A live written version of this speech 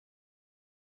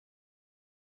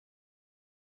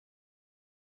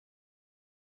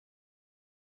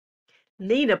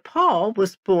Lena Paul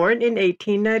was born in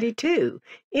 1892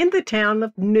 in the town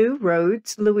of New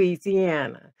Roads,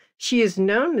 Louisiana. She is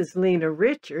known as Lena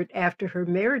Richard after her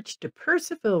marriage to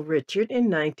Percival Richard in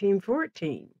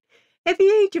 1914. At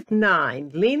the age of 9,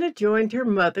 Lena joined her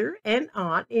mother and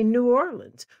aunt in New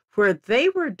Orleans, where they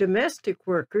were domestic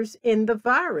workers in the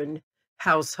Viren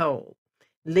household.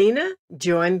 Lena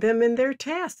joined them in their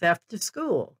tasks after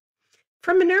school.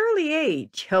 From an early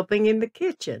age, helping in the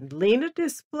kitchen, Lena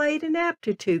displayed an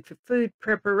aptitude for food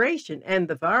preparation, and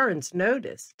the Varens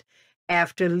noticed.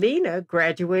 After Lena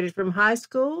graduated from high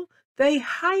school, they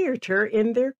hired her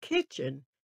in their kitchen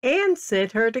and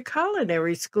sent her to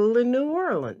culinary school in New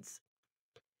Orleans.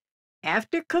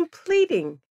 After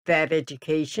completing that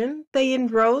education, they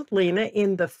enrolled Lena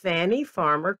in the Fanny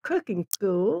Farmer Cooking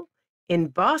School in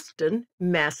Boston,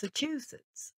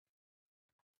 Massachusetts.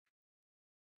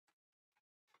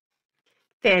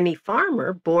 Fanny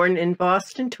Farmer, born in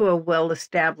Boston to a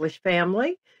well-established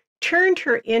family, turned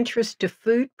her interest to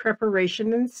food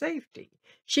preparation and safety.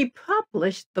 She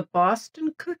published the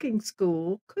Boston Cooking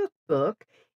School Cookbook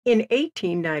in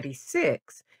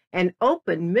 1896 and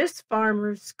opened Miss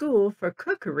Farmer's School for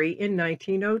Cookery in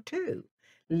 1902.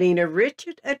 Lena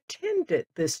Richard attended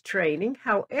this training.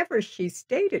 However, she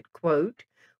stated, quote,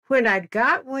 "When I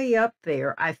got way up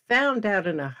there, I found out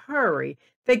in a hurry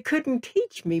they couldn't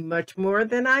teach me much more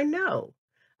than I know.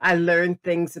 I learned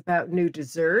things about new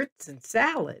desserts and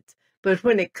salads, but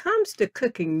when it comes to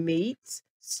cooking meats,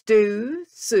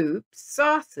 stews, soups,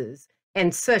 sauces,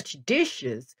 and such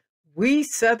dishes, we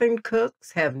Southern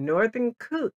cooks have Northern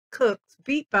cooks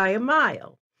beat by a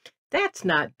mile. That's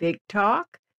not big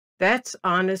talk. That's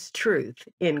honest truth,"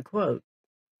 end quote.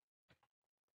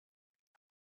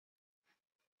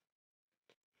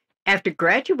 After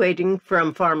graduating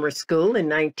from farmer school in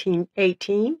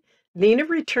 1918, Lena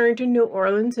returned to New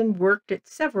Orleans and worked at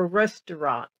several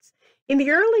restaurants. In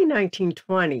the early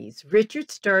 1920s,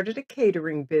 Richard started a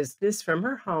catering business from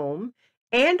her home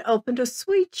and opened a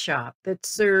sweet shop that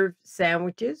served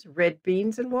sandwiches, red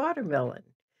beans, and watermelon.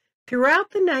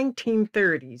 Throughout the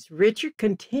 1930s, Richard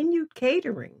continued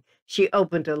catering. She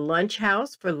opened a lunch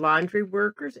house for laundry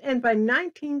workers, and by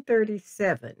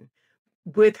 1937,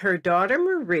 with her daughter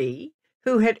Marie,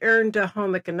 who had earned a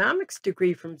home economics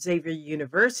degree from Xavier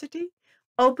University,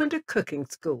 opened a cooking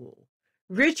school.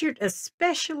 Richard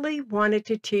especially wanted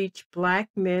to teach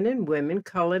Black men and women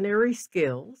culinary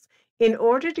skills in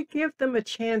order to give them a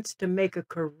chance to make a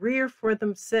career for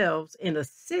themselves in a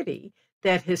city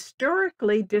that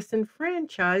historically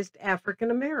disenfranchised African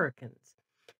Americans.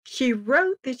 She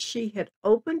wrote that she had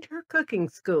opened her cooking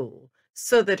school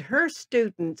so that her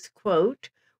students,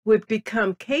 quote, would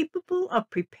become capable of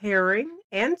preparing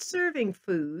and serving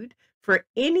food for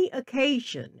any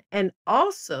occasion, and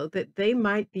also that they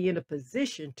might be in a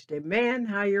position to demand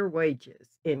higher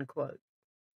wages, end quote.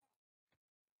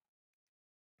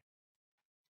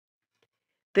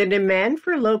 The demand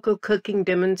for local cooking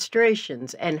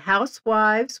demonstrations and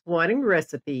housewives wanting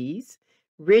recipes,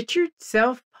 Richard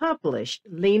self-published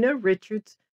Lena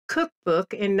Richard's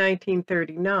Cookbook in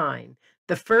 1939,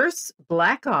 the first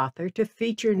Black author to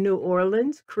feature New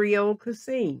Orleans Creole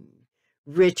cuisine.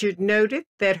 Richard noted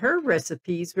that her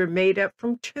recipes were made up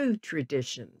from two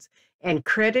traditions and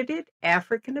credited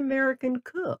African American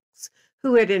cooks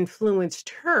who had influenced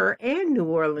her and New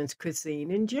Orleans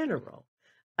cuisine in general.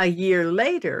 A year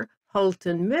later,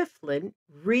 Houghton Mifflin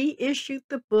reissued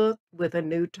the book with a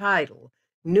new title,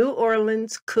 New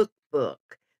Orleans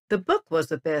Cookbook. The book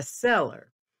was a bestseller.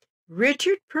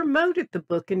 Richard promoted the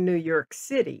book in New York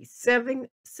City, selling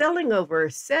over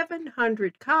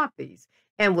 700 copies,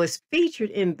 and was featured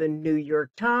in the New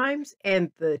York Times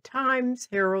and the Times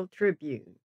Herald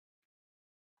Tribune.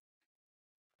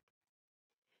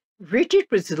 Richard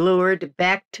was lured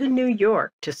back to New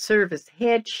York to serve as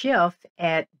head chef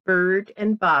at Bird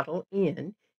and Bottle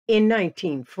Inn in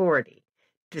 1940.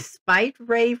 Despite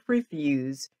rave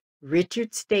reviews,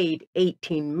 Richard stayed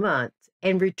 18 months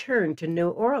and returned to New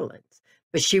Orleans,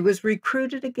 but she was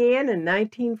recruited again in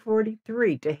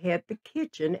 1943 to head the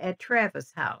kitchen at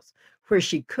Travis House, where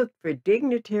she cooked for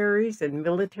dignitaries and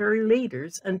military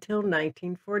leaders until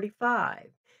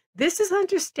 1945. This is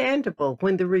understandable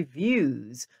when the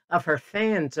reviews of her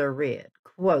fans are read.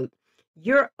 Quote,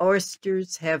 "Your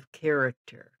oysters have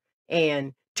character,"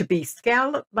 and "To be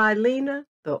scalloped by Lena,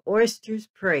 the oyster's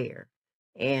prayer,"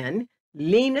 and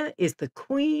 "Lena is the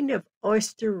queen of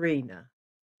oysterina."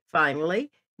 Finally,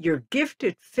 "Your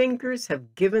gifted fingers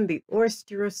have given the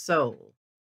oyster a soul."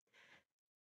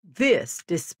 This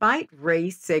despite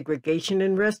race segregation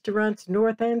in restaurants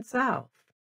North and South.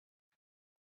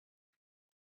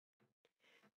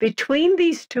 Between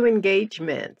these two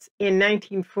engagements, in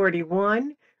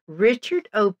 1941, Richard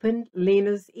opened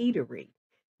Lena's Eatery.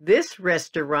 This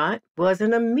restaurant was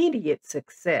an immediate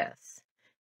success.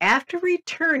 After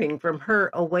returning from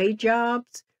her away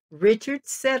jobs, Richard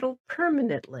settled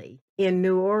permanently in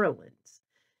New Orleans.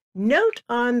 Note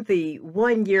on the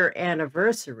one-year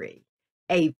anniversary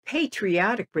a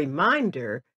patriotic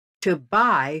reminder to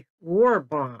buy war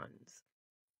bonds.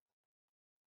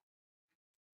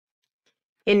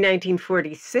 In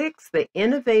 1946, the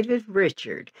innovative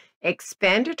Richard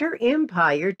expanded her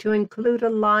empire to include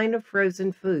a line of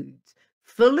frozen foods,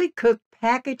 fully cooked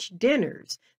packaged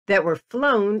dinners that were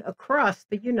flown across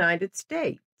the United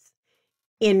States.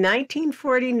 In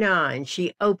 1949,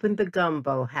 she opened the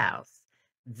Gumbo House.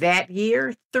 That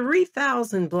year,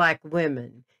 3,000 Black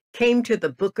women came to the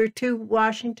Booker T.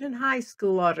 Washington High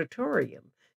School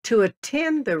auditorium to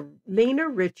attend the Lena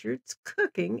Richards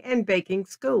Cooking and Baking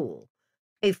School,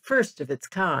 a first of its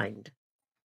kind.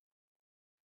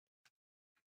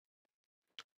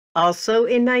 Also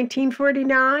in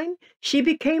 1949, she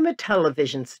became a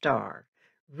television star.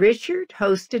 Richard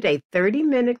hosted a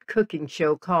 30-minute cooking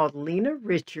show called Lena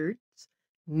Richards'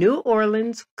 New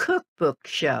Orleans Cookbook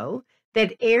Show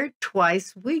that aired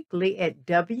twice weekly at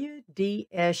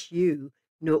WDSU,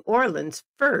 New Orleans'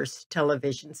 first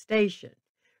television station.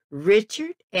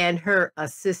 Richard and her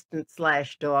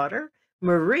assistant/daughter,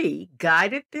 Marie,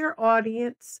 guided their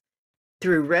audience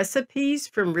through recipes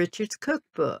from Richard's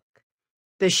cookbook.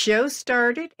 The show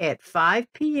started at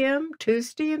 5 p.m.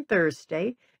 Tuesday and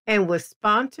Thursday and was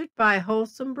sponsored by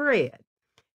Wholesome Bread.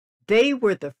 They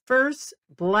were the first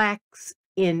Blacks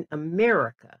in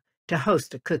America to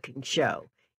host a cooking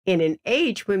show in an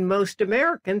age when most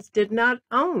Americans did not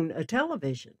own a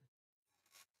television.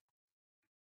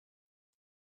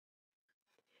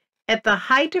 At the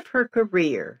height of her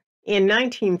career, in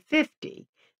 1950,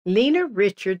 Lena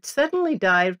Richards suddenly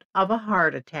died of a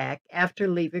heart attack after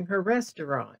leaving her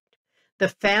restaurant. The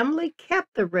family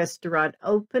kept the restaurant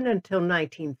open until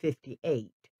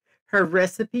 1958. Her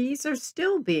recipes are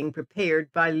still being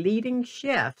prepared by leading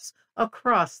chefs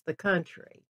across the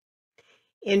country.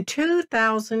 In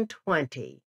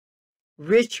 2020,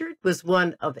 Richard was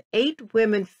one of 8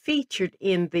 women featured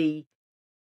in the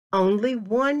Only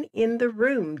One in the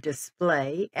Room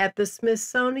display at the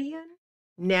Smithsonian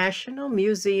National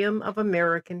Museum of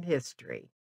American History.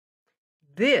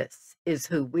 This is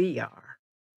who we are.